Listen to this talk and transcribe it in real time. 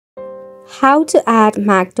How to add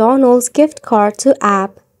McDonald's gift card to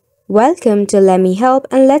app. Welcome to Lemme Help,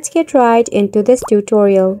 and let's get right into this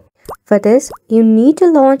tutorial. For this, you need to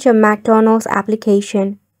launch a McDonald's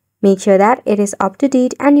application. Make sure that it is up to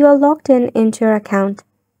date and you are logged in into your account.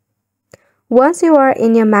 Once you are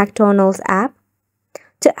in your McDonald's app,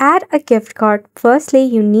 to add a gift card, firstly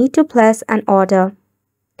you need to place an order.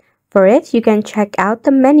 For it, you can check out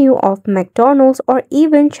the menu of McDonald's or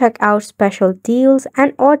even check out special deals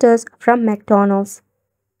and orders from McDonald's.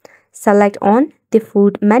 Select on the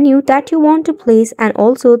food menu that you want to place and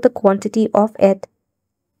also the quantity of it.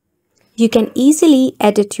 You can easily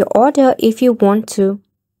edit your order if you want to.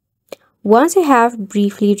 Once you have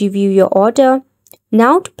briefly reviewed your order,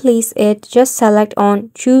 now to place it, just select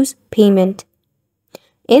on Choose Payment.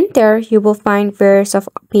 In there, you will find various of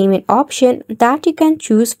payment options that you can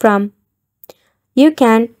choose from. You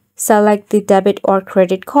can select the debit or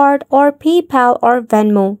credit card or PayPal or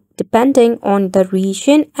Venmo, depending on the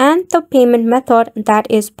region and the payment method that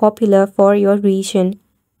is popular for your region.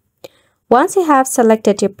 Once you have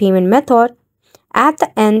selected your payment method, at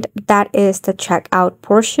the end, that is the checkout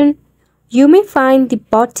portion, you may find the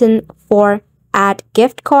button for Add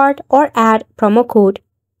Gift Card or Add Promo Code.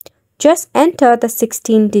 Just enter the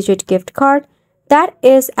 16-digit gift card that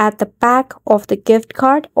is at the back of the gift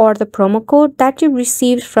card or the promo code that you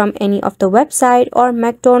received from any of the website or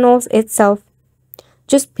McDonald's itself.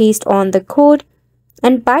 Just paste on the code,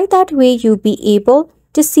 and by that way you'll be able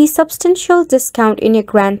to see substantial discount in your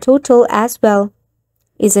grand total as well.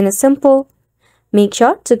 Isn't it simple? Make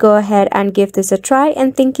sure to go ahead and give this a try,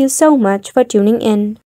 and thank you so much for tuning in.